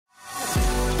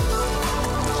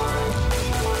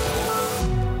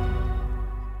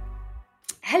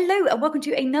Hello and welcome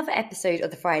to another episode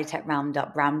of the Friday Tech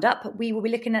Roundup. We will be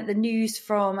looking at the news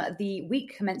from the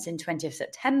week commencing 20th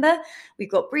September.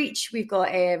 We've got Breach, we've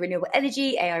got renewable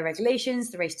energy, AI regulations,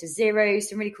 the race to zero,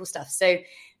 some really cool stuff. So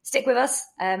stick with us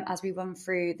as we run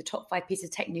through the top 5 pieces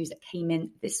of tech news that came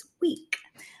in this week.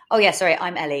 Oh yeah, sorry,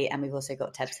 I'm Ellie and we've also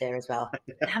got Tebs here as well.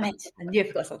 Damn it, I knew I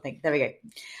forgot something. There we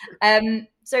go.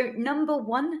 So number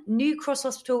 1, New Cross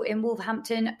Hospital in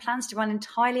Wolverhampton plans to run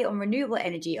entirely on renewable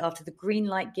energy after the green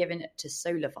light given to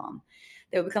solar farm.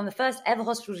 They will become the first ever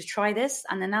hospital to try this,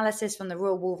 and analysis from the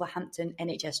Royal Wolverhampton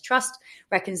NHS Trust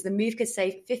reckons the move could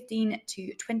save 15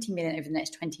 to 20 million over the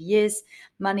next 20 years,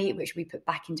 money which will be put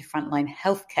back into frontline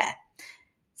healthcare.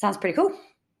 Sounds pretty cool.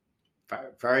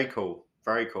 Very cool.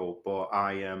 Very cool. But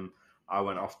I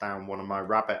went off down one of my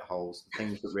rabbit holes. The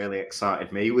things that really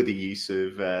excited me were the use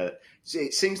of,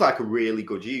 it seems like a really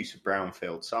good use of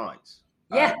brownfield sites.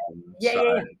 Yeah.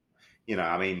 You know,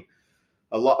 I mean,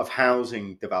 a lot of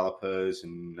housing developers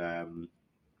and,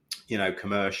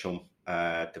 commercial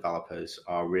developers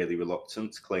are really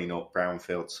reluctant to clean up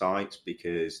brownfield sites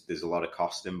because there's a lot of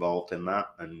cost involved in that,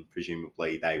 and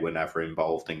presumably they were never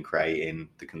involved in creating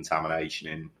the contamination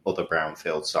in other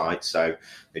brownfield sites. So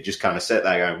they just kind of sit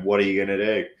there going, what are you going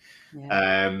to do?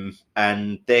 Yeah.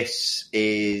 And this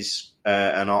is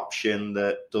an option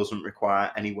that doesn't require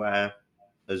anywhere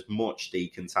as much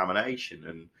decontamination,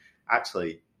 and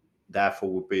actually therefore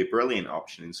would be a brilliant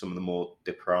option in some of the more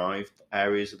deprived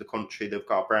areas of the country that have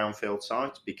got brownfield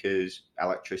sites, because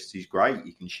electricity is great.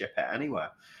 You can ship it anywhere.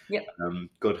 Yep.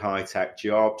 Good high-tech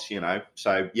jobs,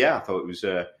 So, yeah, I thought it was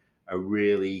a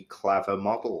really clever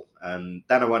model. And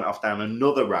then I went off down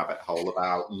another rabbit hole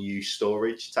about new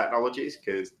storage technologies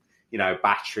because,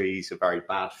 batteries are very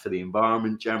bad for the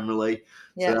environment generally.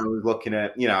 Yeah. So I was looking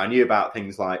at, I knew about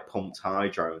things like pumped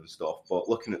hydro and stuff, but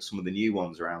looking at some of the new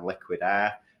ones around liquid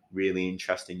air, really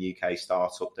interesting UK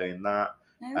startup doing that.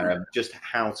 Just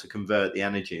how to convert the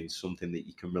energy into something that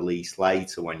you can release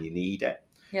later when you need it.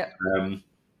 Yeah.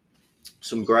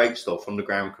 Some great stuff: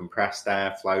 underground compressed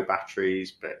air, flow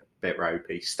batteries, bit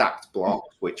ropey, stacked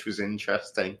blocks, which was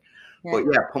interesting. Yeah. But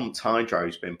yeah, pumped hydro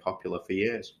has been popular for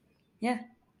years. Yeah.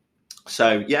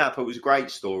 So yeah, I thought it was a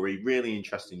great story. Really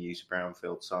interesting use of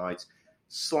brownfield sites.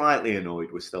 Slightly annoyed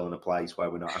we're still in a place where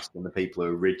we're not asking the people who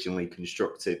originally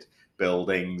constructed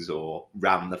buildings or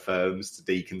ran the firms to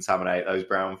decontaminate those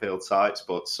brownfield sites,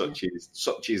 but such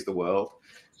is the world.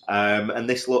 And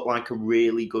this looked like a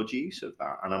really good use of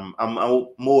that. And I'm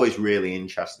always really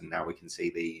interested now we can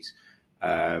see these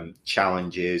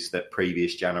challenges that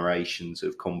previous generations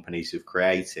of companies have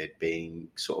created being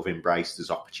sort of embraced as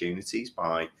opportunities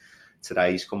by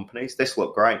today's companies. This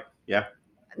looked great. Yeah.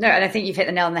 No, and I think you've hit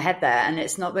the nail on the head there. And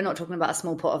we're not talking about a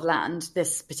small plot of land.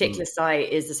 This particular site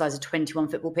is the size of 21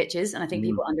 football pitches. And I think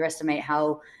people underestimate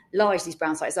how large these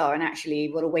brown sites are, and actually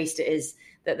what a waste it is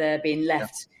that they're being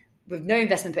left with no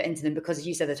investment put into them because, as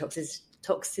you said, the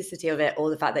toxicity of it, or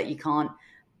the fact that you can't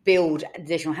build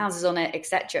additional houses on it,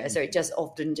 etc. So it just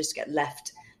often just get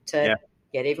left to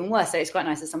get even worse. So it's quite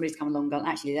nice that somebody's come along and gone,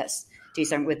 actually, let's do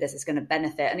something with this. It's going to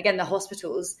benefit. And again, the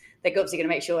hospitals, they're obviously going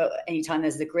to make sure anytime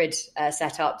there's the grid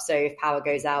set up, so if power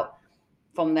goes out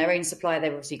from their own supplier,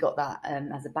 they've obviously got that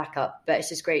as a backup. But it's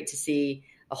just great to see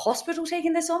a hospital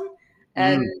taking this on.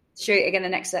 Show again the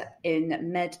next step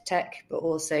in med tech, but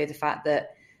also the fact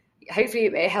that hopefully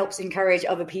it helps encourage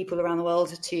other people around the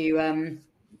world to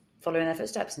follow in their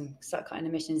footsteps and start cutting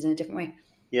emissions in a different way.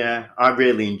 Yeah, I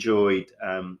really enjoyed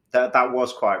that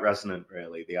was quite resonant,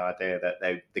 really, the idea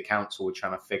that the council were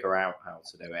trying to figure out how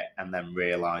to do it and then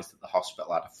realised that the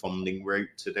hospital had a funding route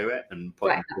to do it and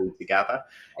putting it all together.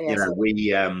 Yes.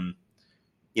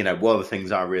 One of the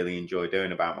things I really enjoy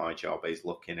doing about my job is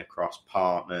looking across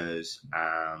partners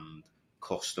and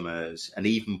customers, and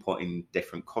even putting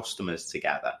different customers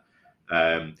together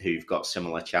who've got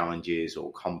similar challenges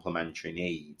or complementary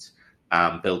needs.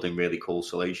 Building really cool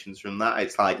solutions from that.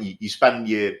 It's like you spend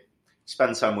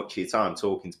so much of your time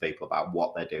talking to people about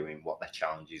what they're doing, what their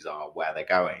challenges are, where they're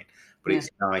going. But it's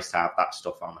nice to have that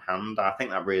stuff on hand. I think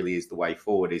that really is the way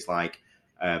forward, is like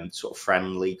sort of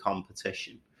friendly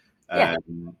competition,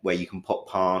 where you can put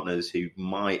partners who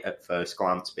might at first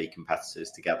glance be competitors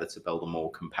together to build a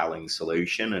more compelling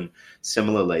solution. And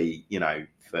similarly,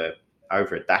 for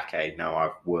over a decade now,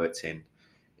 I've worked in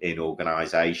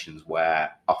organisations where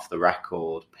off the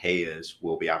record peers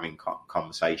will be having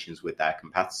conversations with their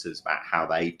competitors about how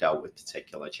they dealt with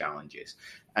particular challenges.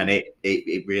 And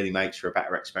it really makes for a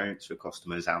better experience for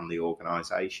customers and the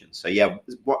organisation. So yeah,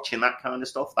 watching that kind of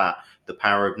stuff, that the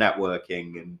power of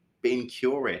networking and being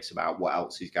curious about what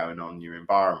else is going on in your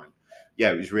environment.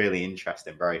 Yeah, it was really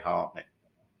interesting, very heartening.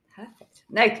 Perfect.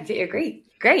 No, completely agree.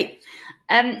 Great.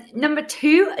 Number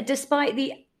 2, despite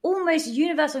the almost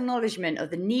universal acknowledgement of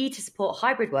the need to support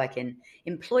hybrid working,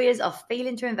 employers are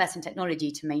failing to invest in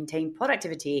technology to maintain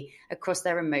productivity across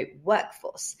their remote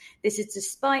workforce. This is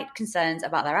despite concerns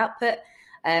about their output,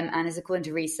 and is according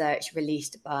to research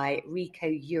released by RICO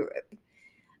Europe.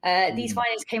 These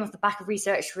findings came off the back of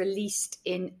research released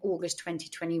in August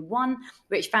 2021,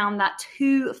 which found that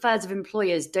 2/3 of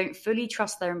employers don't fully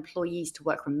trust their employees to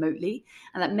work remotely,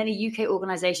 and that many UK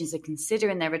organisations are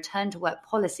considering their return to work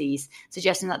policies,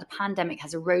 suggesting that the pandemic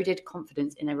has eroded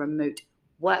confidence in a remote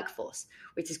workforce,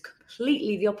 which is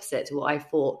completely the opposite to what I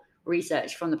thought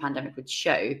research from the pandemic would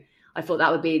show. I thought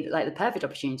that would be like the perfect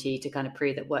opportunity to kind of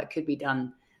prove that work could be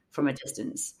done from a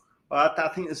distance. Well, I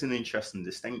think there's an interesting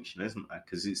distinction, isn't there?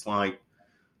 Because it's like,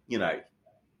 the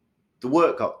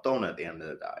work got done at the end of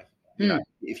the day. You know,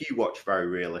 if you watch very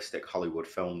realistic Hollywood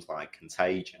films like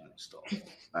Contagion and stuff,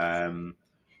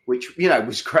 which,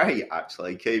 was great,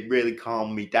 actually. It really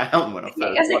calmed me down when I first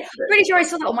watched it. I'm pretty sure I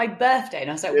saw that on my birthday, and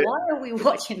I was like, why are we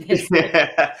watching this?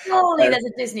 Surely there's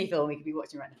a Disney film we could be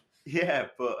watching right now. Yeah,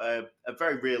 but a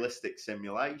very realistic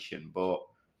simulation, but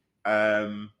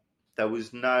there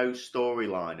was no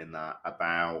storyline in that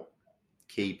about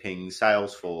keeping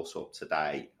Salesforce up to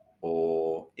date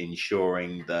or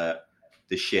ensuring that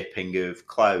the shipping of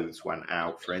clothes went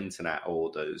out for internet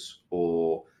orders,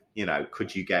 or,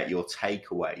 could you get your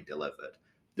takeaway delivered?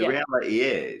 The reality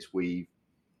is we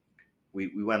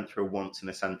went through a once in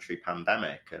a century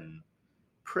pandemic, and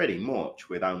pretty much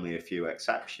with only a few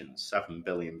exceptions, 7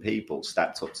 billion people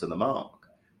stepped up to the mark.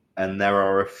 And there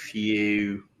are a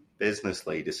few business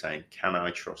leaders saying, can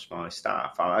I trust my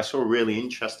staff? I saw a really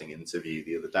interesting interview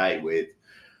the other day with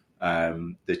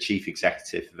the chief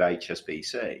executive of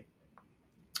HSBC.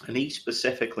 And he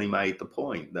specifically made the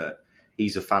point that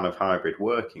he's a fan of hybrid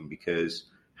working because,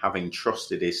 having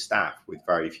trusted his staff with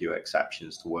very few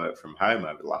exceptions to work from home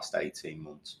over the last 18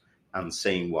 months and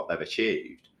seeing what they've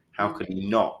achieved, how could he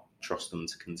not trust them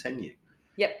to continue?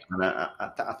 Yep. And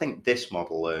I think this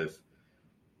model of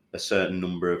a certain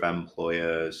number of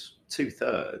employers,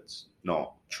 2/3,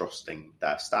 not trusting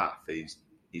their staff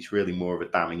is really more of a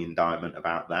damning indictment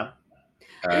about them.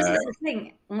 This is the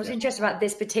thing. What's interesting about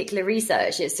this particular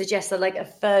research, it suggests that like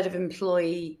 1/3 of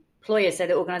employers say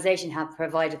the organisation have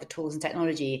provided the tools and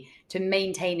technology to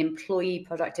maintain employee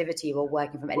productivity while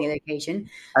working from any location.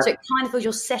 So it kind of feels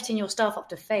you're setting your staff up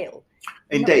to fail.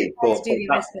 Indeed, but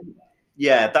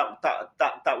Yeah,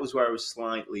 that was where I was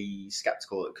slightly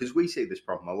sceptical, because we see this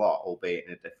problem a lot, albeit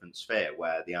in a different sphere,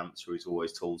 where the answer is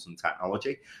always tools and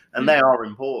technology, and they are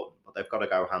important, but they've got to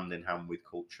go hand in hand with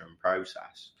culture and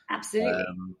process. Absolutely,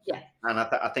 And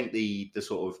I think the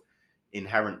sort of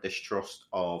inherent distrust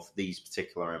of these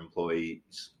particular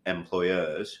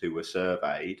employers who were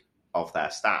surveyed of their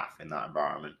staff in that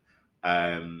environment,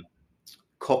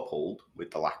 coupled with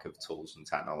the lack of tools and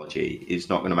technology, is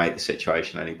not going to make the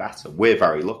situation any better. We're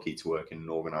very lucky to work in an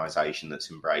organisation that's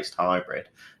embraced hybrid.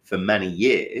 For many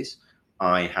years,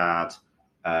 I had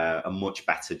a much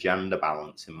better gender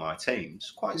balance in my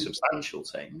teams, quite substantial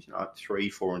teams,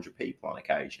 300-400 people on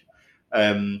occasion,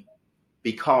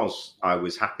 because I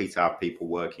was happy to have people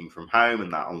working from home,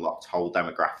 and that unlocked whole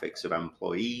demographics of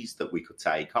employees that we could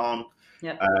take on.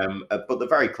 Yep. But the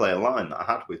very clear line that I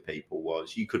had with people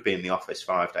was, you could be in the office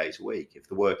 5 days a week. If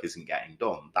the work isn't getting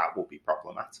done, that will be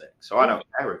problematic. So I don't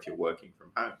care if you're working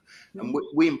from home. And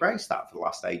we embraced that for the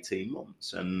last 18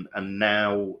 months. And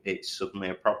now it's suddenly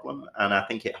a problem. And I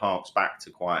think it harks back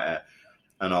to quite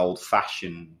an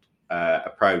old-fashioned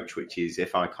approach, which is,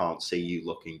 if I can't see you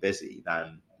looking busy,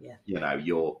 then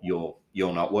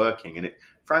you're not working. And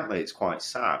frankly, it's quite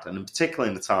sad. And particularly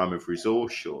in the time of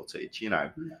resource shortage,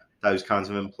 those kinds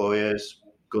of employers,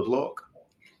 good luck.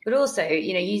 But also,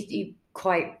 you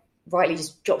quite rightly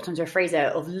just dropped onto a phrase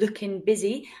there of looking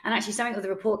busy. And actually something of the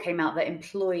report came out that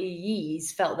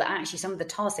employees felt that actually some of the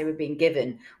tasks they were being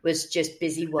given was just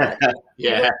busy work.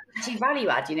 Actually value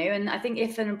add, and I think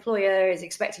if an employer is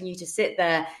expecting you to sit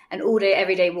there and all day,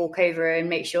 every day walk over and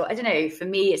make sure, I don't know, for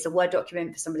me, it's a Word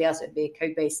document, for somebody else, it'd be a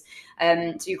code base.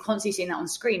 So you're constantly seeing that on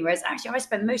screen. Whereas actually I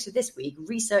spent most of this week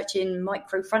researching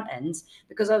micro front ends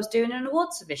because I was doing an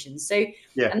award submission. So, and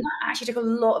that actually took a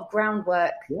lot of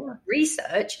groundwork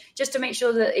research just to make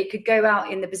sure that it could go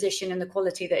out in the position and the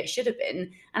quality that it should have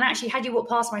been. And actually, had you walked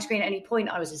past my screen at any point,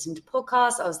 I was listening to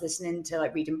podcasts, I was listening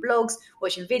to reading blogs,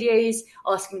 watching videos,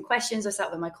 asking questions. I sat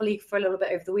with my colleague for a little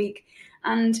bit over the week.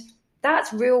 And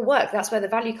that's real work. That's where the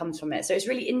value comes from it. So it's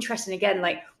really interesting, again,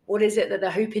 what is it that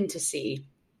they're hoping to see?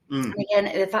 And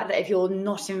again, the fact that if you're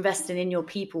not investing in your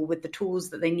people with the tools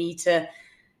that they need to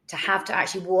to have to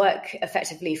actually work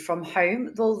effectively from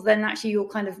home, well, then actually you're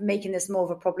kind of making this more of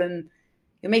a problem.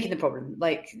 You're making the problem.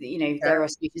 Like, there are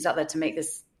solutions out there to make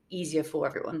this easier for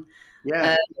everyone.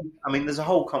 Yeah. I mean, there's a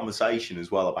whole conversation as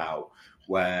well about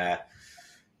where,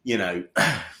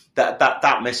 that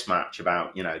mismatch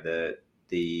about,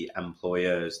 the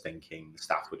employers thinking the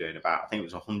staff were doing about, I think it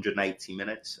was 180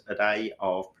 minutes a day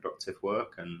of productive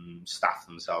work, and staff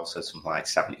themselves said something like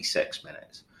 76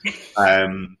 minutes.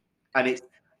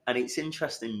 And it's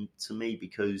interesting to me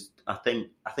because I think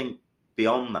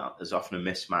beyond that, there's often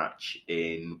a mismatch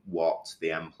in what the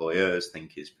employers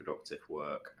think is productive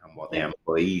work and what the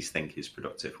employees think is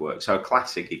productive work. So a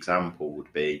classic example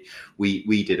would be,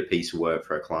 we did a piece of work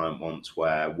for a client once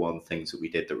where one of the things that we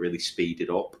did that really speeded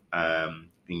up,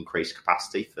 increased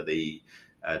capacity for the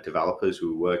developers we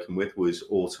were working with was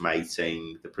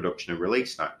automating the production of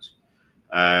release notes.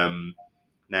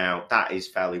 Now, that is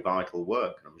fairly vital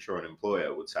work, and I'm sure an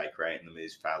employer would say creating them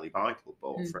is fairly vital.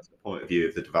 But from the point of view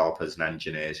of the developers and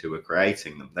engineers who are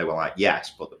creating them, they were like,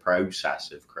 yes, but the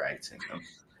process of creating them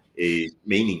is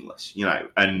meaningless,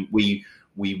 And we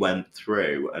went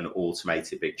through and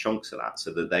automated big chunks of that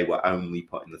so that they were only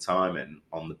putting the time in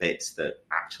on the bits that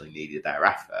actually needed their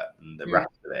effort, and the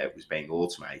rest of it was being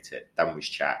automated, then was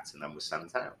checked, and then was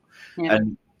sent out. Yeah.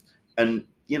 And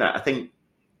I think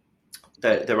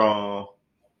that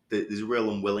there's a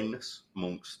real unwillingness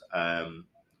amongst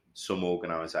some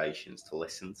organisations to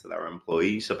listen to their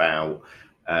employees about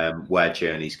where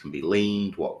journeys can be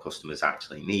leaned, what customers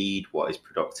actually need, what is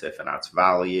productive and adds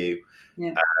value.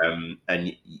 Yeah.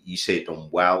 And you see it done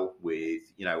well with,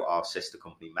 our sister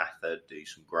company Method do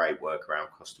some great work around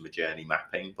customer journey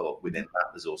mapping, but within that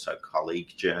there's also colleague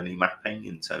journey mapping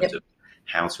in terms of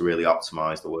how to really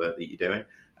optimise the work that you're doing.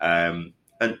 And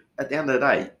at the end of the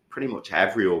day, pretty much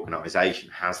every organisation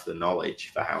has the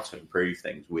knowledge for how to improve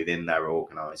things within their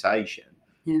organisation.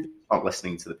 Yeah. Not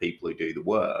listening to the people who do the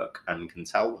work and can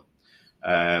tell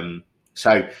them.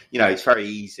 So it's very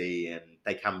easy, and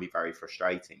they can be very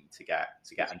frustrating to get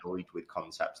annoyed with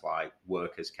concepts like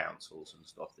workers' councils and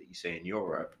stuff that you see in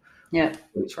Europe. Yeah,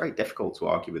 but it's very difficult to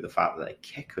argue with the fact that they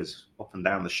kick us up and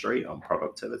down the street on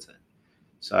productivity.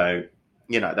 So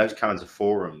those kinds of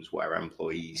forums where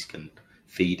employees can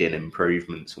feed in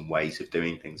improvements and ways of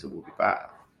doing things that will be better,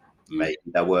 maybe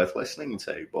they're worth listening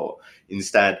to. But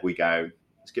instead we go,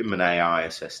 let's give them an AI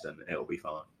assistant, it'll be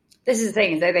fine. This is the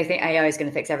thing, they think AI is going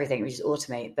to fix everything, which is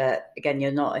automate. But again,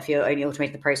 you're not. If you're only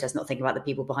automating the process, not thinking about the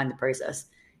people behind the process,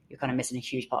 you're kind of missing a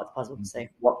huge part of the puzzle. So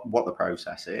what the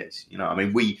process is,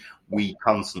 we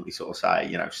constantly sort of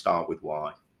say, start with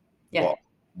why. Yeah.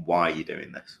 Why are you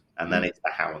doing this? And then it's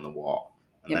the how and the what.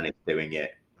 And then it's doing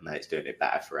it, and then it's doing it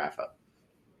better forever.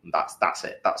 And that's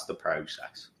it. That's the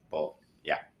process. But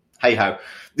yeah, hey ho,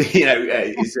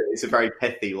 it's a very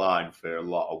pithy line for a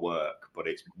lot of work, but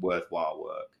it's worthwhile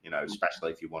work.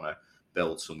 Especially if you want to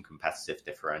build some competitive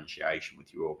differentiation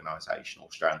with your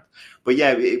organisational strength. But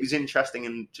yeah, it was interesting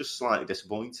and just slightly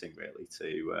disappointing, really,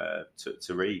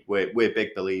 to read. We're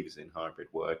big believers in hybrid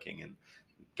working, and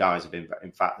guys have been.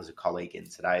 In fact, there's a colleague in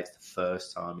today. It's the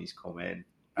first time he's come in.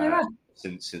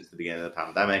 Since the beginning of the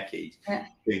pandemic. He's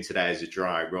doing today as a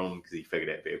dry run because he figured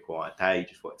it'd be a quiet day,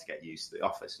 just wanted to get used to the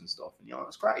office and stuff. And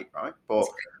that's great, right? But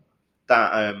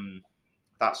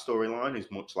that storyline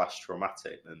is much less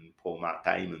traumatic than poor Matt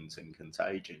Damon's in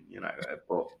Contagion,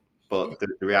 But the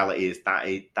reality is that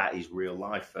is real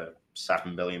life for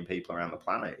 7 billion people around the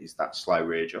planet. Is that slow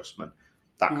readjustment?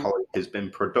 That colleague has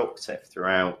been productive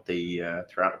throughout the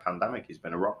pandemic. He's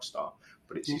been a rock star,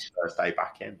 but it's his first day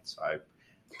back in, so.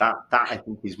 That I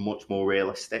think is much more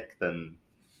realistic than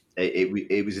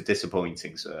it was a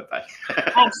disappointing survey.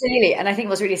 Absolutely. And I think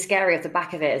what's really scary off the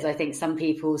back of it is I think some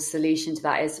people's solution to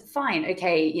that is fine.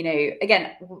 Okay,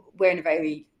 again, we're in a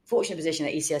very fortunate position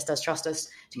that ECS does trust us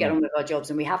to get on with our jobs,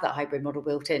 and we have that hybrid model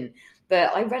built in.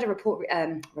 But I read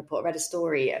read a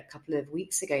story a couple of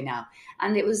weeks ago now,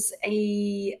 and it was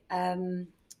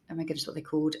oh my goodness, what they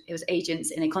called. It was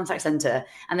agents in a contact center,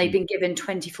 and they'd been given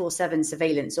 24/7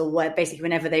 surveillance, or where basically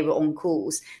whenever they were on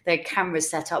calls, their cameras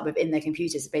set up within their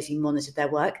computers that basically monitored their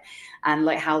work and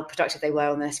like how productive they were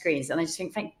on their screens. And I just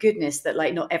think, thank goodness that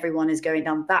like not everyone is going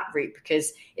down that route,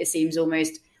 because it seems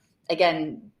almost,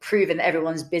 again, proven that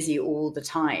everyone's busy all the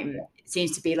time. It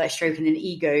seems to be like stroking an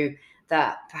ego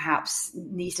that perhaps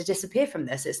needs to disappear from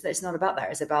this. It's not about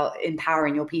that. It's about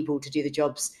empowering your people to do the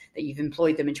jobs that you've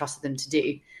employed them and trusted them to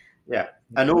do. Yeah,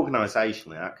 and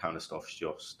organisationally, that kind of stuff's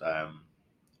just,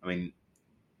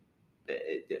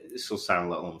 this will sound a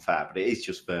little unfair, but it is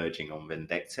just verging on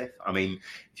vindictive. I mean,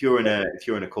 if you're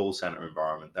in a call centre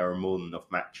environment, there are more than enough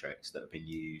metrics that have been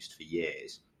used for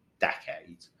years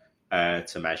decades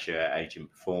to measure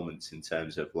agent performance in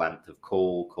terms of length of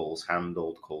calls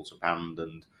handled, calls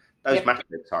abandoned. Those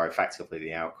metrics are effectively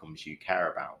the outcomes you care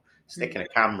about. Sticking a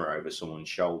camera over someone's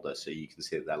shoulder so you can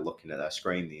see that they're looking at their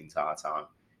screen the entire time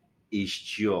is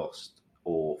just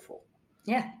awful.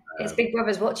 Yeah, it's Big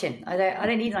Brother's watching. I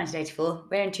don't need 1984.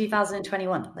 We're in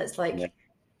 2021. Let's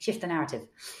shift the narrative.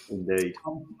 Indeed.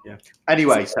 Yeah.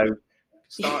 Anyway, so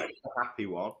starting with a happy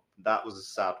one. That was a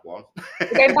sad one.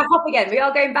 We're going back up again. We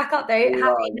are going back up, though. Happy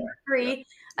number 3.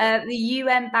 The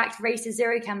UN-backed Race to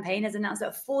Zero campaign has announced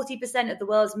that 40% of the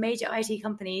world's major IT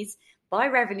companies by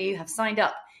revenue have signed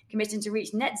up, committing to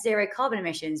reach net zero carbon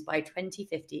emissions by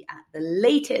 2050 at the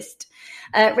latest.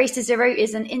 Race to Zero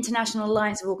is an international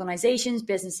alliance of organizations,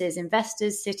 businesses,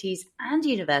 investors, cities, and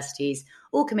universities,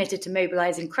 all committed to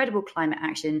mobilize incredible climate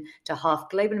action to halve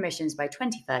global emissions by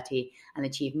 2030 and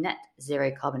achieve net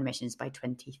zero carbon emissions by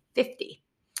 2050.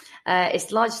 It's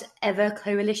the largest ever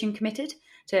coalition committed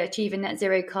to achieving net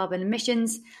zero carbon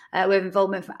emissions, with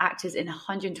involvement from actors in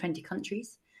 120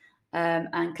 countries.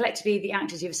 And collectively, the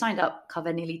actors who have signed up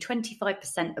cover nearly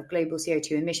 25% of global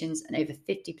CO2 emissions and over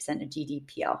 50% of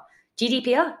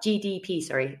GDP,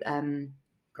 sorry.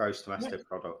 Gross domestic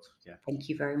product. Yeah. Thank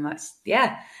you very much.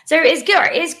 Yeah. So it's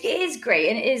good. It is great.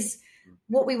 And it is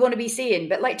what we want to be seeing.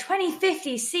 But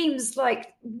 2050 seems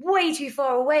like way too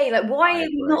far away. Why are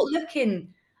we not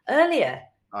looking earlier?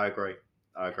 I agree.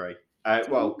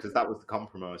 Well, because that was the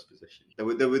compromise position.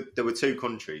 There were 2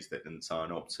 countries that didn't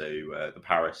sign up to the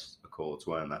Paris Accords,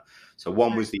 weren't there? So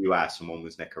one was the US and one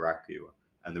was Nicaragua.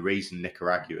 And the reason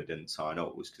Nicaragua didn't sign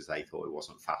up was because they thought it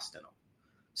wasn't fast enough.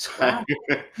 So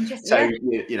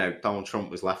Donald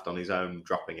Trump was left on his own,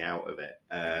 dropping out of it.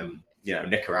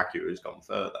 Nicaragua has gone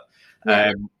further.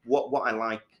 Yeah. What I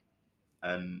like,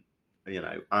 and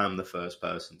I'm the first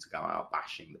person to go out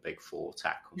bashing the big 4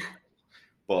 tech companies.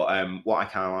 But what I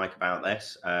kind of like about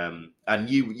this, and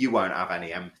you won't have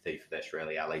any empathy for this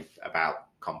really, Ellie, about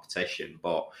competition,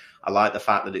 but I like the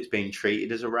fact that it's being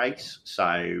treated as a race. So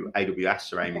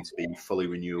AWS are aiming to be fully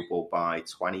renewable by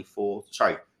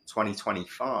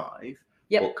 2025,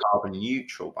 but carbon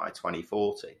neutral by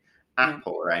 2040.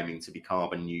 Apple are aiming to be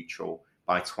carbon neutral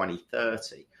by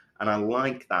 2030. And I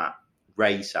like that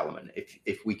race element.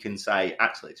 If we can say,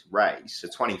 actually, it's race, so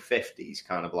 2050 is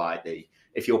kind of like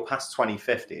if you're past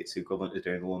 2050, it's equivalent to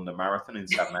doing the London Marathon in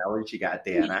 7 hours. You get a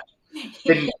DNF.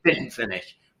 Didn't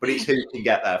finish, but it's who can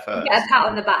get there first. You get a pat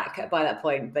on the back by that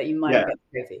point, but you might get the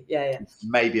trophy. Yeah.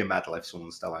 Maybe a medal if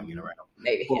someone's still hanging around.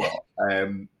 Maybe.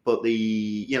 But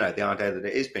the idea that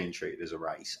it is being treated as a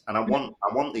race, and I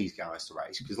want these guys to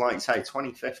race because, like you say,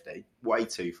 2050, way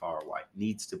too far away.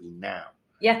 Needs to be now.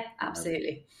 Yeah,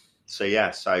 absolutely. So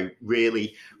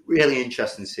really, really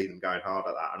interesting to see them going hard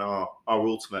at that. And our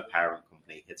ultimate parent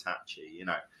company, Hitachi,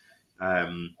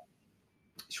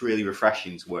 it's really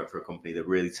refreshing to work for a company that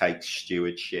really takes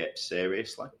stewardship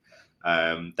seriously.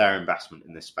 Their investment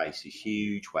in this space is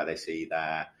huge, where they see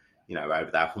their,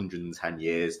 over their 110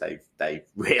 years, they've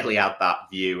really had that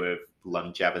view of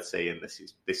longevity, and this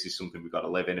is something we've got to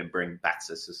live in and bring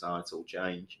better societal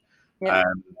change. Yeah.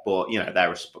 But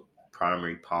they're a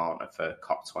primary partner for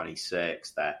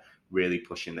COP26. They're really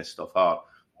pushing this stuff hard.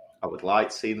 I would like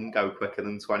to see them go quicker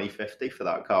than 2050 for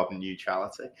that carbon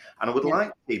neutrality. And I would like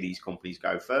to see these companies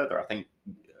go further. I think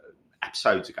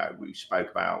episodes ago, we spoke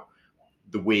about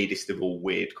the weirdest of all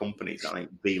weird companies. I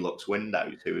think Velux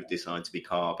Windows, who have decided to be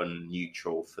carbon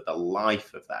neutral for the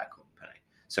life of their company.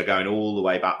 So going all the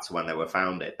way back to when they were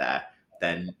founded they're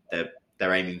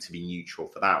aiming to be neutral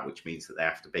for that, which means that they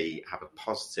have to have a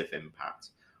positive impact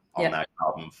on their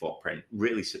carbon footprint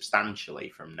really substantially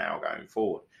from now going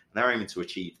forward. And they're aiming to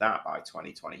achieve that by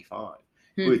 2025.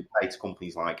 With data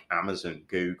companies like Amazon,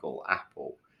 Google,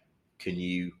 Apple, can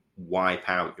you wipe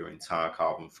out your entire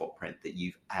carbon footprint that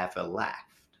you've ever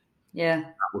left? Yeah.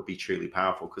 That would be truly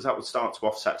powerful, because that would start to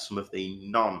offset some of the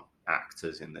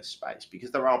non-actors in this space,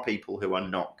 because there are people who are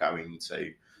not going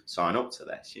to sign up to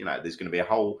this. There's going to be a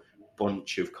whole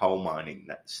bunch of coal mining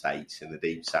states in the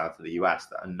deep south of the US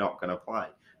that are not going to play.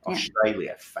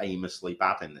 Australia, famously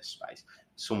bad in this space.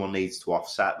 Someone needs to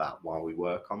offset that while we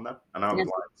work on them. And I would like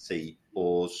to see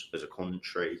us as a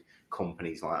country,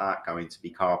 companies like that, going to be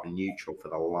carbon neutral for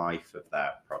the life of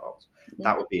their products.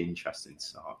 That would be interesting to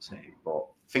start seeing. But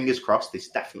fingers crossed, it's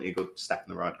definitely a good step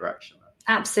in the right direction.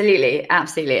 Absolutely.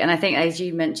 And I think, as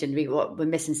you mentioned, we're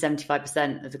missing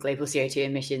 75% of the global CO2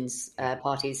 emissions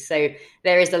parties. So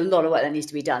there is a lot of work that needs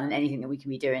to be done, and anything that we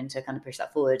can be doing to kind of push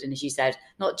that forward. And as you said,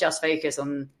 not just focus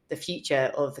on the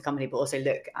future of the company, but also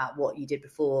look at what you did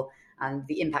before and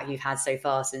the impact you've had so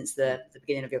far since the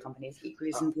beginning of your company is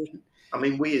equally as important. I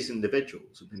mean, we as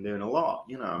individuals have been doing a lot.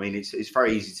 I mean, it's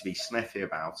very easy to be sniffy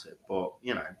about it, but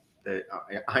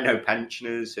I know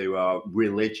pensioners who are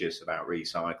religious about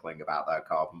recycling, about their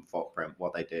carbon footprint,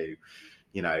 what they do.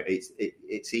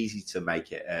 It's easy to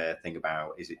make it a thing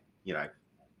about, is it,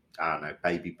 I don't know,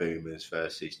 baby boomers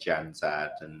versus Gen Z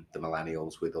and the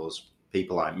millennials with us.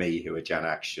 People like me who are Gen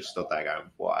X just stood there going,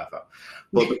 whatever.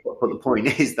 But the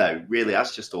point is, though, really,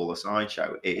 that's just all a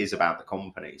sideshow. It is about the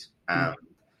companies. And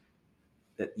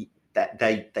that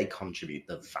they contribute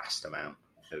the vast amount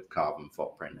of carbon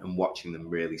footprint, and watching them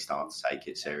really start to take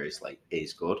it seriously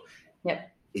is good.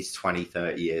 Yep. It's 20,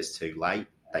 30 years too late.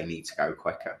 They need to go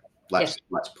quicker. Let's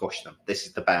push them. This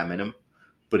is the bare minimum,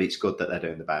 but it's good that they're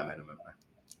doing the bare minimum.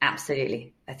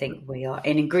 Absolutely. I think we are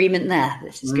in agreement there.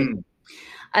 This is good.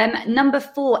 Number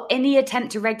 4, any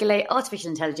attempt to regulate artificial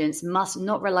intelligence must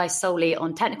not rely solely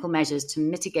on technical measures to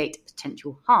mitigate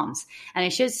potential harms, and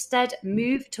it should instead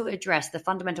move to address the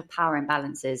fundamental power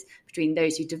imbalances between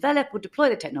those who develop or deploy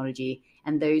the technology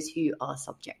and those who are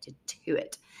subjected to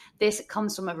it. This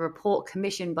comes from a report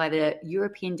commissioned by the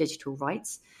European Digital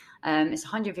Rights. It's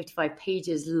 155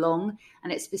 pages long,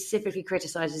 and it specifically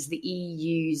criticises the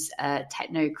EU's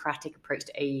technocratic approach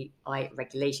to AI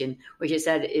regulation, which it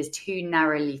said is too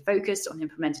narrowly focused on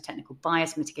implementing technical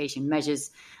bias mitigation measures,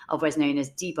 otherwise known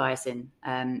as debiasing,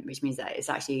 which means that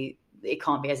it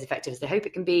can't be as effective as they hope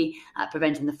it can be at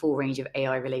preventing the full range of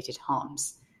AI-related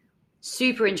harms.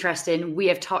 Super interesting. We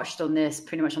have touched on this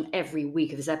pretty much on every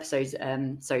week of this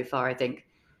episode so far, I think.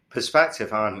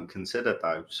 Perspective I hadn't considered,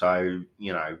 though. So,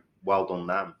 well done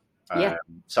them. Yeah.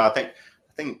 So I think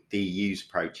the EU's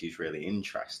approach is really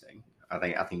interesting. I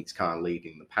think it's kind of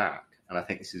leading the pack, and I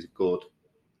think this is a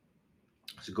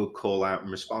good call out and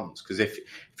response, because if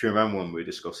you remember when we were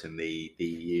discussing the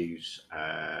EU's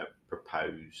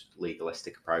proposed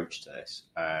legalistic approach to this,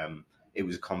 it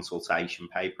was a consultation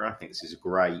paper. I think this is a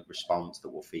great response that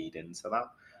will feed into that.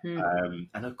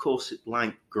 And of course,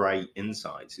 like great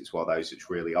insights, it's one of those that's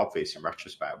really obvious in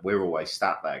retrospect. We're always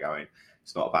sat there going,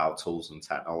 it's not about tools and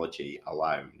technology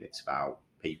alone. It's about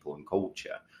people and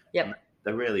culture. Yep. And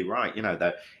they're really right.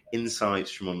 They're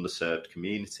insights from underserved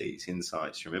communities,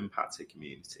 insights from impacted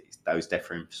communities, those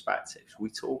different perspectives. We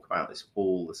talk about this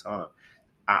all the time.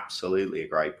 Absolutely a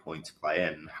great point to play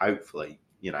in. Hopefully,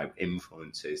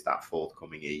 influences that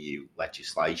forthcoming EU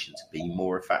legislation to be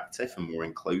more effective and more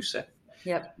inclusive.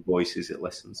 Yep. Voices it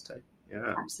listens to.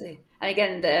 Yeah, absolutely. And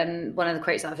again, one of the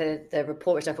quotes out of the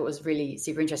report, which I thought was really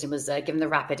super interesting, was given the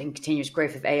rapid and continuous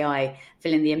growth of AI,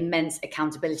 filling the immense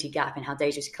accountability gap in how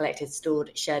data is collected,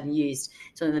 stored, shared, and used,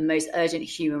 it's one of the most urgent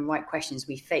human right questions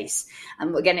we face.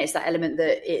 And again, it's that element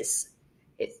that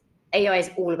AI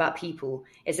is all about people.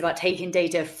 It's about taking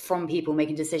data from people,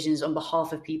 making decisions on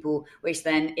behalf of people, which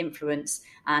then influence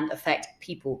and affect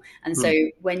people. And so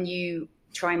when you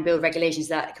try and build regulations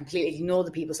that completely ignore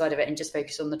the people side of it and just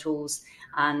focus on the tools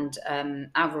and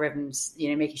algorithms,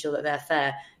 making sure that they're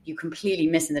fair, you completely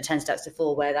missing the 10 steps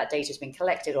before where that data has been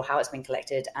collected or how it's been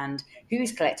collected and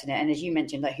who's collecting it. And as you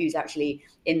mentioned, like who's actually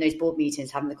in those board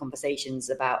meetings having the conversations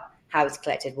about how it's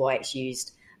collected, why it's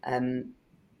used.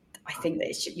 I think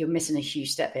that you're missing a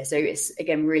huge step here. So it's,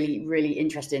 again, really, really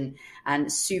interesting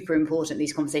and super important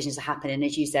these conversations are happening. And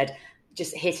as you said,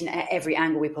 just hitting at every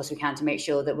angle we possibly can to make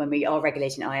sure that when we are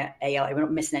regulating AI, we're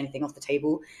not missing anything off the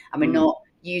table, and we're not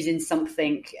using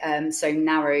something so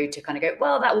narrow to kind of go,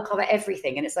 well, that will cover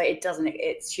everything. And it's like, it doesn't.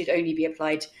 It should only be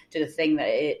applied to the thing that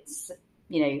it's,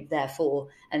 there for,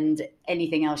 and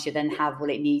anything else should then have what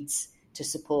it needs to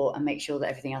support and make sure that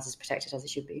everything else is protected as it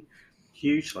should be.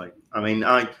 Hugely. I mean,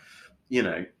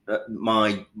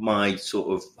 my sort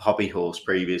of hobby horse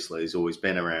previously has always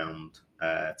been around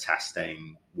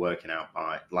testing, working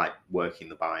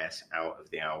the bias out of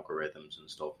the algorithms and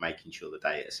stuff, making sure the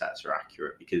data sets are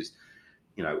accurate, because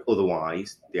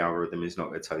otherwise the algorithm is not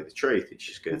going to tell you the truth. It's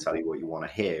just going to tell you what you want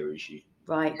to hear as you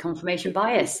confirmation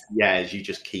bias. Yeah, as you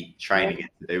just keep training it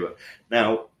to do it.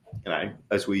 Now,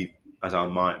 as I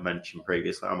might have mentioned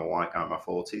previously, I'm a white guy in my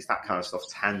 40s. That kind of stuff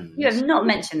tends... You have not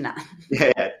mentioned that.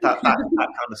 Yeah, that kind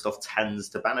of stuff tends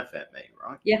to benefit me,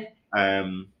 right? Yeah.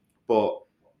 But,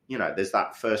 there's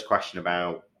that first question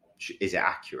about, is it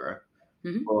accurate?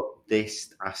 Mm-hmm. But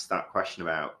this asks that question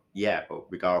about, but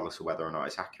regardless of whether or not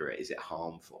it's accurate, is it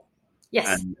harmful?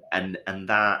 Yes. And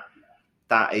that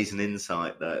is an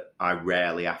insight that I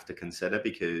rarely have to consider,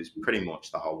 because pretty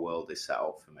much the whole world is set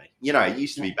up for me. It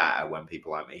used to be better when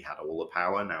people like me had all the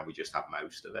power. Now we just have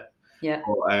most of it. Yeah.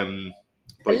 But,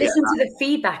 But listen to the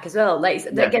feedback as well.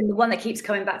 Again, the one that keeps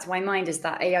coming back to my mind is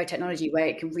that AI technology where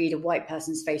it can read a white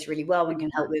person's face really well and can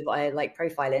help with like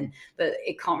profiling, but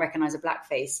it can't recognize a black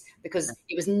face because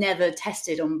it was never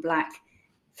tested on black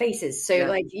faces. So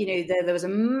there was a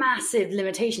massive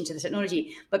limitation to the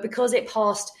technology, but because it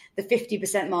passed the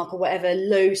 50% mark or whatever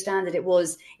low standard it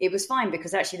was fine,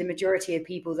 because actually the majority of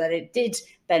people that it did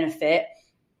benefit,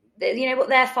 you know what,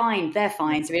 they're fine.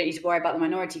 So we don't need to worry about the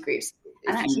minority groups.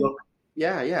 And actually,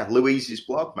 Louise's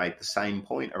blog made the same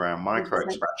point around micro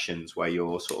expressions, where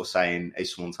you're sort of saying,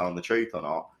 is someone telling the truth or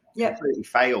not? Completely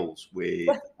fails with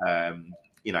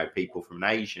people from an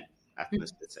Asian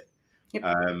ethnicity.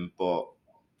 But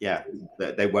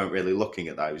they weren't really looking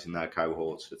at those in their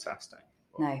cohorts for testing.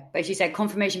 No, but as you said,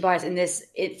 confirmation bias in this,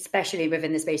 especially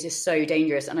within this space, is so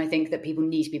dangerous. And I think that people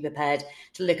need to be prepared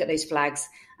to look at those flags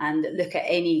and look at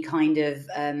any kind of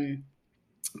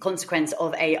consequence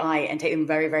of AI and take them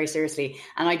very, very seriously.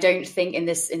 And I don't think in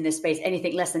this space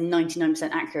anything less than 99%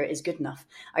 accurate is good enough.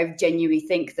 I genuinely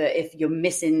think that if you're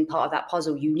missing part of that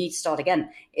puzzle, you need to start again.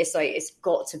 It's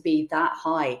got to be that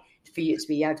high for you to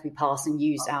be able to be passed and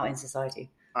used out in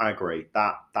society. I agree.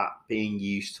 That being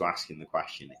used to asking the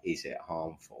question, is it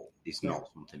harmful, is not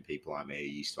something people like me are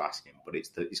used to asking, but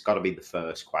it's got to be the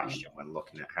first question when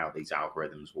looking at how these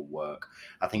algorithms will work.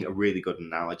 I think a really good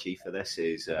analogy for this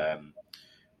is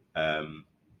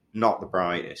not the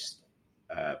brightest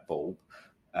bulb.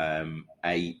 A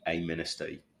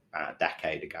minister a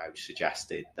decade ago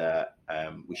suggested that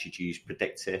we should use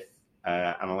predictive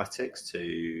analytics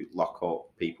to lock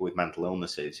up people with mental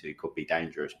illnesses who could be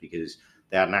dangerous because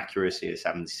they had an accuracy of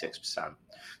 76%.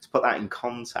 To put that in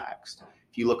context,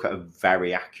 if you look at a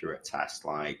very accurate test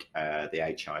like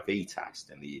the HIV test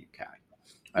in the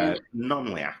UK,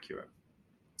 nominally accurate,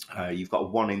 you've got a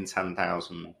 1 in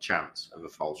 10,000 chance of a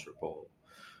false report.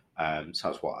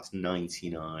 So that's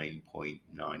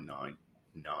 99.999%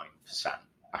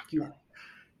 accurate. Yeah.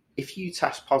 If you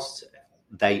test positive,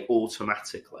 they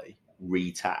automatically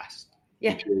retest.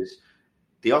 Yeah. Because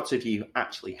the odds of you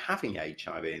actually having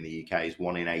HIV in the UK is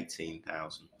 1 in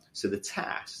 18,000. So the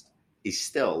test is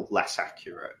still less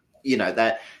accurate.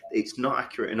 That it's not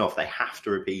accurate enough. They have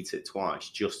to repeat it twice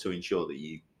just to ensure that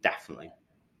you definitely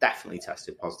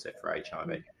tested positive for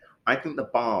HIV. I think the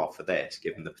bar for this,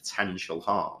 given the potential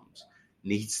harms,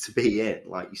 needs to be in,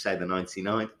 like you say, the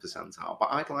 99th percentile. But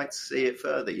I'd like to see it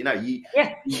further. You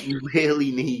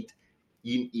really need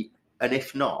and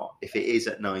if not, if it is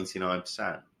at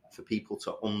 99%, for people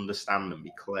to understand and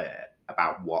be clear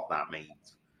about what that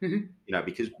means. Mm-hmm.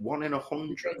 Because 1 in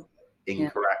 100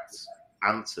 incorrect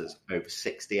answers over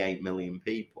 68 million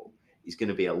people is going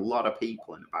to be a lot of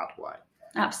people in a bad way.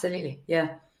 Absolutely.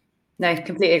 Yeah. No,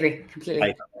 completely agree.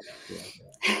 Completely.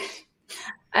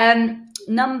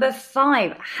 Number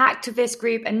 5, hacktivist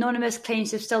group Anonymous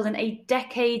claims to have stolen a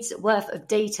decade's worth of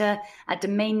data at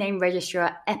domain name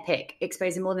registrar Epic,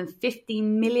 exposing more than 50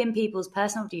 million people's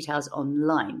personal details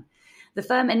online. The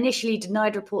firm initially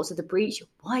denied reports of the breach.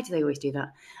 Why do they always do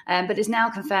that? But it's now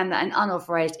confirmed that an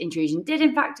unauthorized intrusion did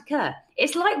in fact occur.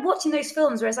 It's like watching those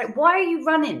films where it's like, why are you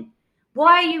running?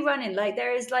 Why are you running? Like,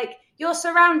 there is like, you're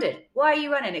surrounded. Why are you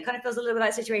running? It kind of feels a little bit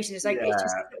like that situation. It's like, it's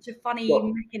just such a funny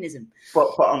mechanism.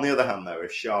 But on the other hand, though,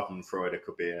 if Schadenfreude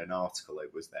could be an article,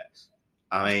 it was this.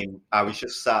 I mean, I was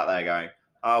just sat there going,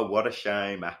 oh, what a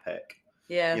shame, Epic.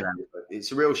 Yeah.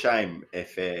 It's a real shame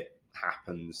if it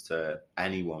happens to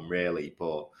anyone, really.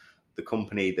 But the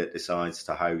company that decides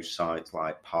to host sites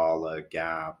like Parler,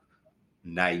 Gab,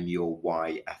 name your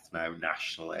white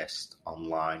ethno-nationalist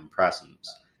online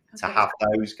presence, to have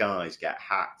those guys get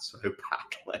hacked so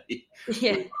badly.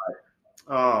 Yeah.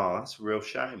 That's a real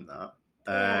shame, that.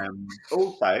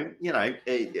 Also,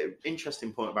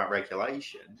 interesting point about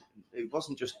regulation. It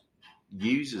wasn't just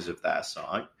users of their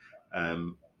site,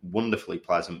 wonderfully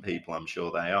pleasant people, I'm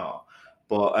sure they are,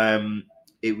 but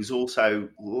it was also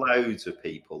loads of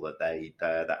people that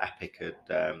that Epic had.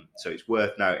 So it's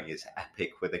worth noting it's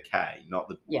Epic with a K, not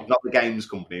the games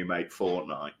company who made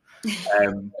Fortnite.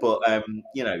 But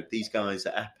these guys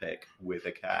at Epic with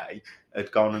a K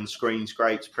had gone and screen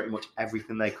scraped pretty much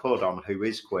everything they could on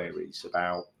Whois queries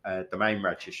about domain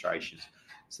registrations.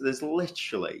 So there's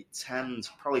literally tens,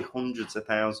 probably hundreds of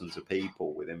thousands of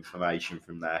people with information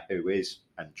from their Whois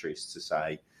entries to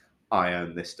say, I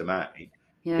own this domain,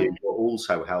 who were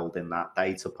also held in that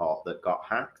data pot that got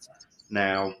hacked.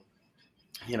 Now,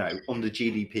 under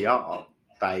GDPR,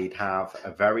 they'd have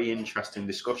a very interesting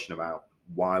discussion about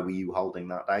why were you holding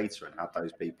that data and had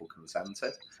those people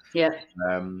consented. Yeah.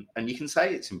 And you can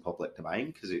say it's in public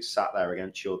domain because it's sat there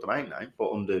against your domain name,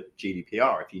 but under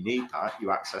GDPR, if you need that,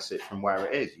 you access it from where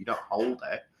it is. You don't hold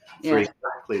it. for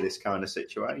exactly this kind of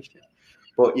situation.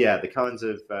 But yeah, the kinds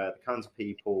of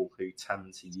people who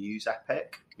tend to use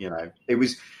Epic, it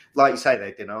was like you say,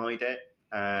 they denied it,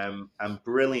 and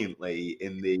brilliantly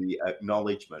in the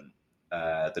acknowledgement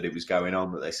that it was going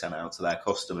on that they sent out to their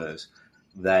customers,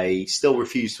 they still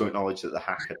refused to acknowledge that the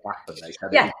hack had happened. They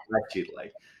said it was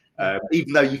allegedly,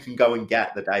 even though you can go and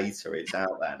get the data, it's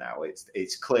out there now.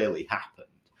 It's clearly happened.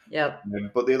 Yep.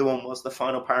 But the other one was the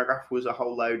final paragraph was a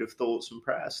whole load of thoughts and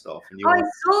prayer stuff. And I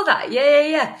saw that.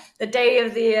 Yeah. The day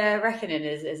of the reckoning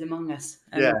is among us.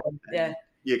 Yeah.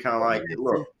 You're kind of like,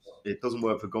 look, it doesn't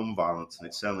work for gun violence, and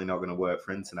it's certainly not going to work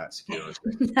for internet security.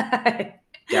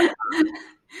 No.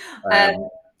 Yeah.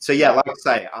 So yeah, like I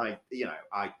say, I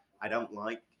don't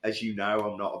like, as you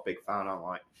know, I'm not a big fan. I'm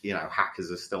like,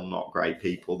 hackers are still not great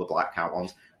people, the black hat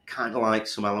ones. Kind of like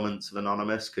some elements of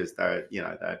Anonymous because they're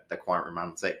quite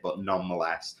romantic, but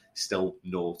nonetheless still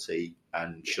naughty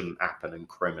and shouldn't happen and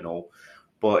criminal.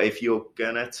 But if you're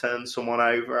gonna turn someone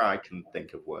over, I can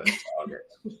think of worse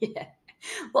targets. Yeah.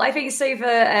 Well, I think Sofa,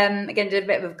 again, did a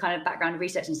bit of kind of background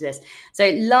research into this. So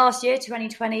last year,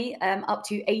 2020, up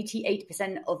to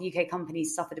 88% of UK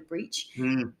companies suffered a breach.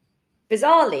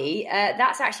 Bizarrely,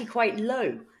 that's actually quite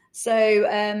low. So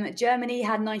Germany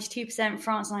had 92%,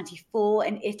 France 94%,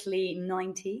 and Italy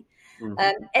 90%.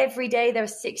 Every day there are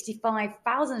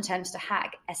 65,000 attempts to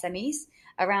hack SMEs,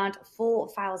 around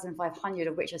 4,500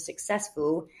 of which are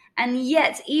successful. And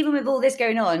yet, even with all this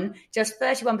going on, just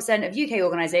 31% of UK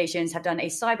organisations have done a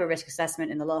cyber risk assessment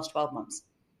in the last 12 months.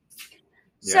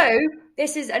 Yeah. So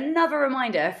this is another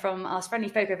reminder from our friendly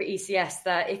folk over at ECS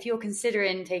that if you're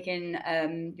considering taking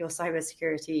your cyber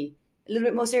security a little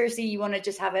bit more seriously, you want to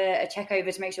just have a check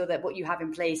over to make sure that what you have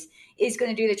in place is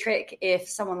going to do the trick if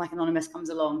someone like Anonymous comes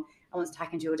along and wants to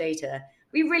hack into your data.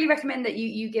 We really recommend that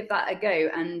you give that a go.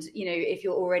 And, if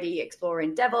you're already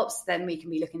exploring DevOps, then we can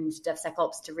be looking into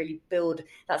DevSecOps to really build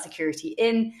that security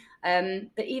in.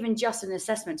 But even just an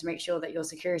assessment to make sure that your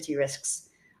security risks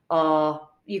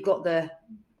you've got the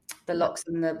locks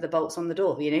and the bolts on the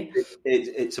door,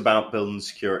 It's about building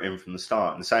security in from the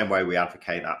start. In the same way we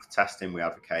advocate that for testing, we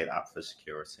advocate that for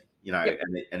security,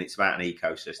 and it's about an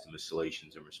ecosystem of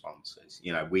solutions and responses.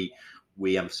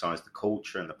 We emphasize the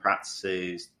culture and the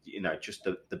practices, just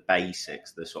the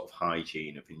basics, the sort of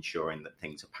hygiene of ensuring that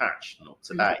things are patched and up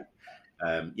to date.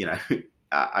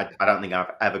 I don't think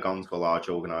I've ever gone to a large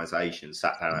organisation,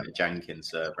 sat down at a Jenkins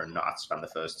server and not had to spend the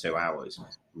first 2 hours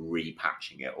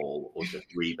repatching it all or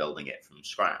just rebuilding it from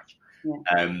scratch.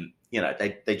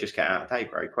 Yeah. They just get out of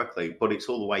date very quickly, but it's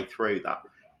all the way through that.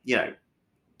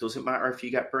 Doesn't matter if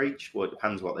you get breached. Well, it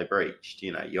depends what they breached.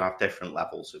 You have different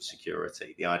levels of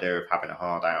security. The idea of having a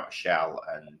hard outer shell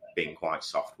and being quite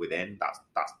soft within,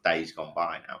 that's days gone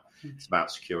by now. It's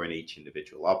about securing each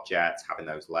individual object, having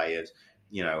those layers.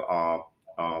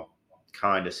 Our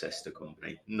kind of sister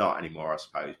company, not anymore, I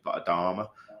suppose, but Adama,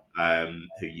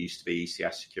 who used to be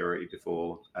ECS Security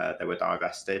before they were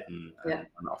divested and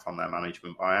off on their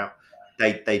management buyout.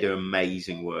 They do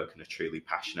amazing work and are truly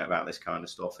passionate about this kind of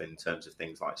stuff in terms of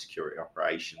things like security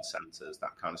operations centers,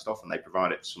 that kind of stuff, and they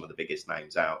provide it for some of the biggest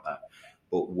names out there.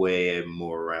 But we're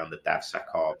more around the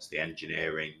DevSecOps, the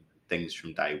engineering, things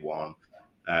from day one.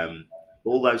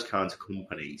 All those kinds of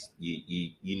companies,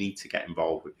 you need to get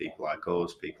involved with people like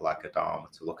us, people like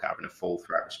Adama, to look at having a full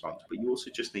threat response. But you also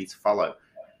just need to follow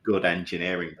good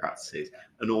engineering practices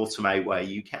and automate where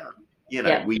you can.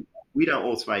 We don't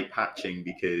automate patching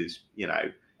because,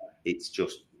 it's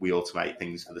just we automate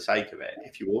things for the sake of it.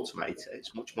 If you automate it,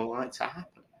 it's much more likely to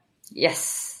happen.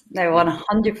 Yes. No,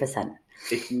 100%.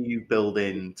 If you build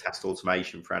in test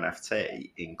automation for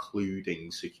NFT,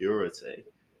 including security,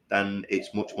 then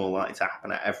it's much more likely to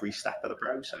happen at every step of the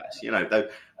process.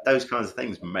 Those kinds of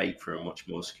things make for a much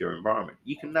more secure environment.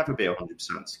 You can never be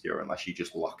 100% secure unless you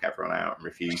just lock everyone out and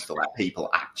refuse to let people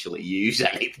actually use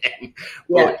anything.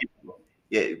 Yeah.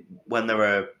 But when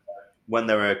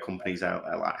there are companies out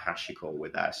there like HashiCorp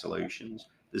with their solutions,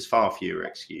 there's far fewer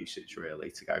excuses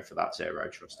really to go for that zero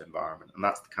trust environment, and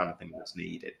that's the kind of thing that's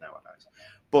needed nowadays.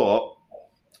 But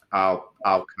I'll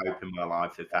cope in my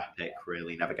life if Epic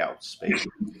really never get up to speed.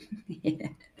 Yeah,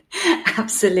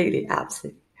 absolutely. That's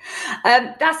it.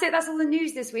 That's all the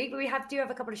news this week. But we do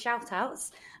have a couple of shout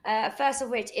outs. First of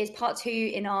which is part 2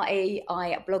 in our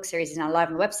AI blog series is now live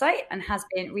on the website and has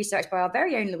been researched by our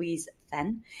very own Louise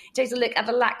Fenn. It takes a look at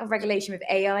the lack of regulation with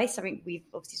AI, something we've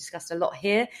obviously discussed a lot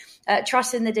here.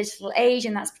 Trust in the digital age,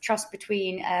 and that's trust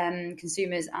between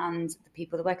consumers and the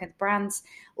people that work at the brands,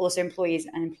 also employees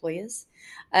and employers.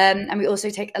 And we also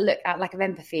take a look at lack of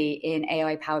empathy in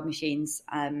AI-powered machines.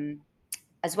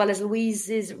 as well as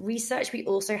Louise's research, we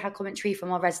also had commentary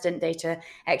from our resident data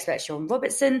expert, Sean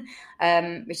Robertson,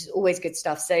 which is always good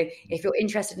stuff. So if you're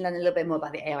interested in learning a little bit more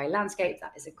about the AI landscape,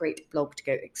 that is a great blog to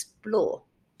go explore.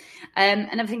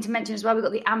 Another thing to mention as well, we've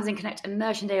got the Amazon Connect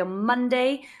Immersion Day on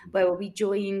Monday, where we'll be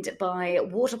joined by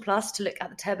Water Plus to look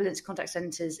at the turbulence contact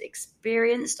centers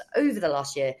experienced over the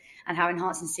last year and how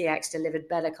enhancing CX delivered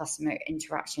better customer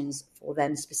interactions for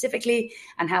them specifically,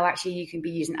 and how actually you can be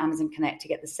using Amazon Connect to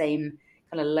get the same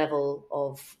kind of level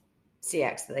of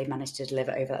CX that they managed to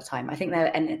deliver over that time. I think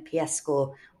their NPS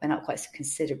score went up quite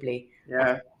considerably.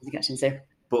 Yeah. So,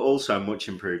 but also much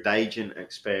improved agent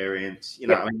experience. You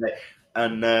know, I mean,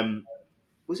 and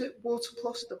was it Water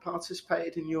Plus that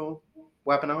participated in your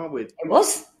webinar with? It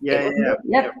was. Yeah.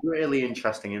 Really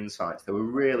interesting insights. They were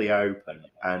really open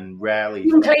and rarely.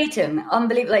 Even Clayton,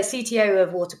 unbelievable, like CTO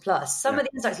of Water Plus. Some of the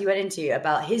insights he went into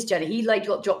about his journey, he like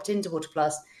got dropped into Water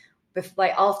Plus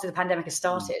like after the pandemic has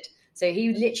started. So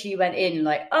he literally went in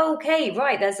like, oh, okay,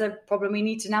 right, there's a problem we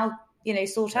need to now,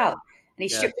 sort out. And he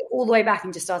stripped it all the way back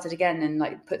and just started again and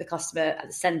like put the customer at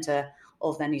the center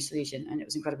of their new solution, and it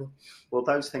was incredible. Well,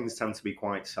 those things tend to be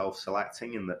quite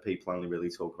self-selecting in that people only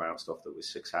really talk about stuff that was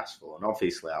successful, and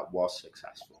obviously that was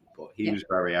successful, but he was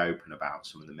very open about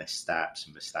some of the missteps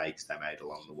and mistakes they made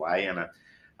along the way, and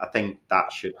I think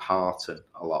that should hearten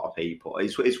a lot of people.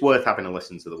 It's worth having a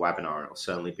listen to the webinar, and it'll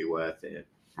certainly be worth it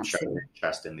showing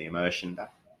interest in the immersion day.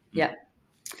 Yeah.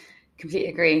 Completely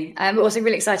agree. We're also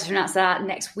really excited to announce that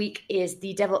next week is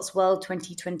the DevOps World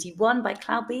 2021 by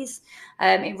Cloudbees.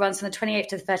 It runs from the 28th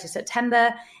to the 30th of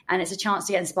September, and it's a chance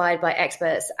to get inspired by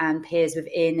experts and peers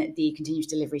within the continuous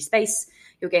delivery space.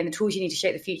 You'll gain the tools you need to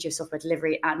shape the future of software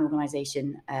delivery at an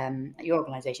organization, at your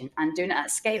organization, and doing it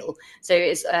at scale. So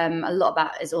it's a lot of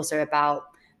that is also about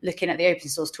looking at the open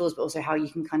source tools, but also how you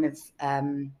can kind of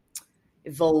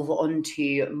evolve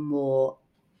onto more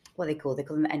what they call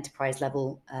them enterprise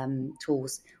level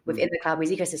tools within the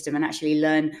Cloudbees ecosystem, and actually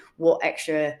learn what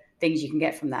extra things you can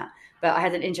get from that. But I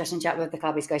had an interesting chat with the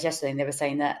Cloudbees guys yesterday, and they were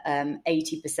saying that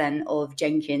 80% of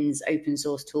Jenkins open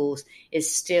source tools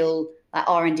is still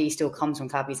R&D still comes from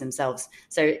Cloudbees themselves.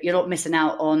 So you're not missing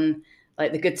out on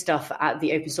like the good stuff at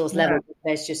the open source level.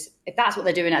 There's just, if that's what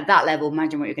they're doing at that level,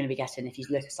 imagine what you're going to be getting if you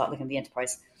start looking at the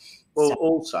enterprise. Well,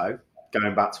 also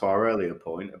going back to our earlier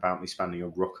point about me spending a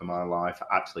ruck of my life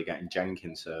actually getting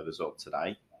Jenkins servers up to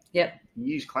date. Yep.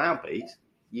 You use Cloudbees,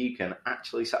 you can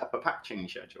actually set up a patching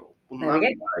schedule. Wouldn't that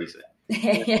be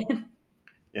crazy?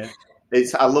 Yeah.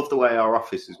 I love the way our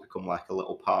office has become like a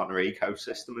little partner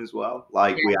ecosystem as well.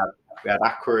 Like we had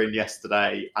Aqua in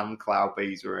yesterday and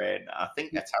Cloudbees were in. I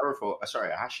think a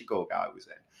HashiCorp guy was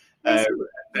in. And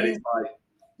it's like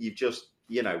you've just,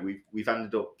 we've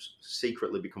ended up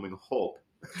secretly becoming a hub.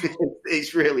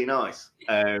 It's really nice.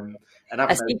 And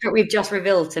a secret we've just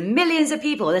revealed to millions of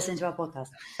people listening to our podcast.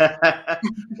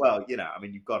 Well,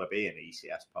 you've got to be an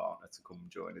ECS partner to come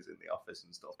join us in the office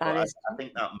and stuff. But I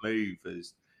think that move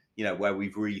is, where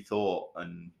we've rethought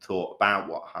and thought about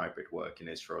what hybrid working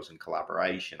is for us in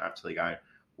collaboration, actually going,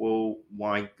 well,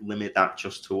 why limit that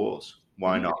just to us?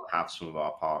 Why not have some of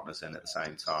our partners in at the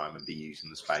same time and be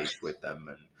using the space with them?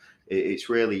 And it's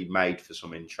really made for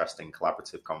some interesting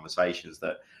collaborative conversations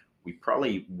that we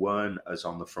probably weren't as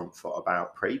on the front foot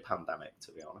about pre-pandemic,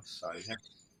 to be honest. So, yeah.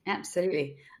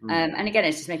 Absolutely. And again,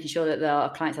 it's just making sure that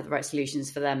our clients have the right solutions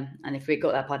for them. And if we've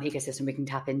got that part of the ecosystem, we can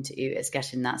tap into is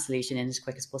getting that solution in as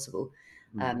quick as possible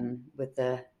with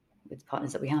the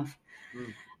partners that we have.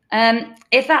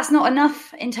 If that's not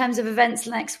enough in terms of events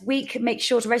next week, make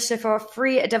sure to register for our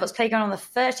free DevOps Playground on the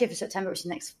 30th of September, which is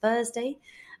next Thursday.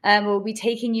 We'll be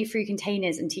taking you through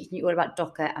containers and teaching you all about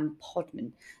Docker and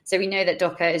Podman. So we know that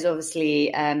Docker is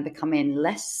obviously becoming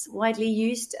less widely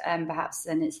used, perhaps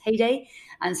in its heyday.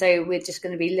 And so we're just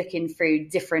going to be looking through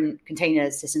different container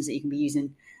systems that you can be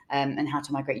using and how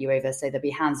to migrate you over. So they'll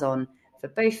be hands-on for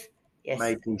both. Yes.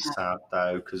 Made me sad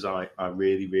though, because I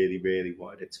really, really, really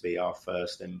wanted it to be our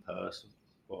first in person.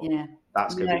 But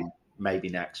that's going to be maybe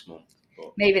next month.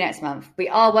 Maybe next month. We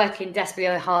are working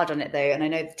desperately hard on it though, and I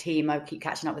know the team, I keep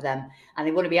catching up with them, and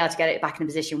they want to be able to get it back in a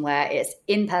position where it's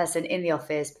in person, in the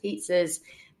office, pizzas,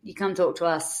 you come talk to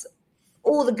us,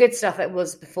 all the good stuff it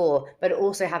was before, but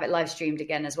also have it live streamed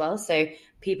again as well, so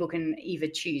people can either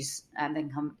choose and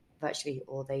then come virtually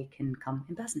or they can come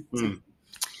in person. So,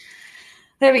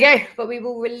 there we go. But we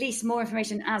will release more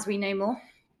information as we know more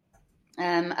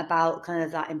about kind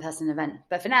of that in-person event.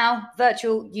 But for now,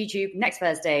 virtual, YouTube, next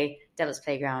Thursday, DevOps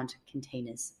Playground,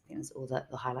 containers. I think that's all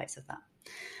the highlights of that.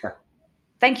 Yeah.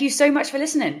 Thank you so much for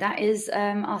listening. That is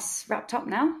us wrapped up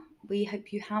now. We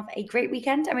hope you have a great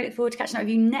weekend, and we look forward to catching up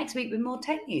with you next week with more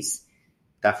tech news.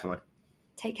 Definitely.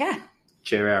 Take care.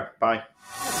 Cheerio. Bye.